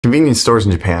Convenience stores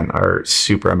in Japan are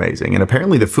super amazing, and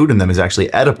apparently the food in them is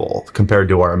actually edible compared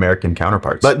to our American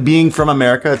counterparts. But being from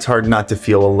America, it's hard not to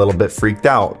feel a little bit freaked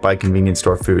out by convenience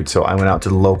store food, so I went out to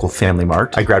the local Family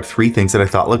Mart. I grabbed 3 things that I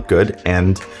thought looked good,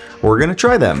 and we're gonna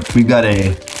try them. We've got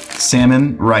a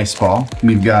salmon rice ball,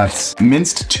 we've got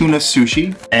minced tuna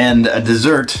sushi, and a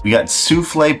dessert, we got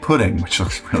souffle pudding, which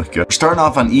looks really good. We're starting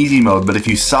off on easy mode, but if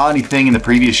you saw anything in the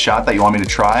previous shot that you want me to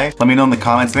try, let me know in the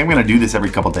comments. I think I'm gonna do this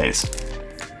every couple days.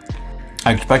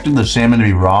 I expected the salmon to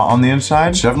be raw on the inside.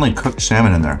 It's definitely cooked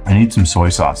salmon in there. I need some soy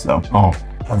sauce though. Oh,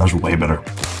 that's way better.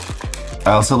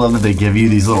 I also love that they give you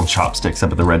these little chopsticks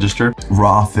up at the register.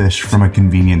 Raw fish from a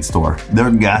convenience store. Their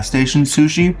gas station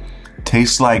sushi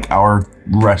tastes like our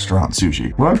restaurant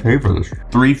sushi. What did I pay for this?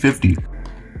 $3.50.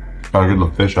 Gotta get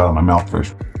the fish out of my mouth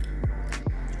first.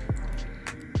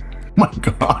 Oh my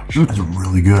gosh, that's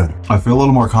really good. I feel a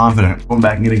little more confident going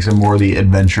back and getting some more of the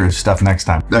adventurous stuff next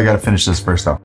time. I gotta finish this first though.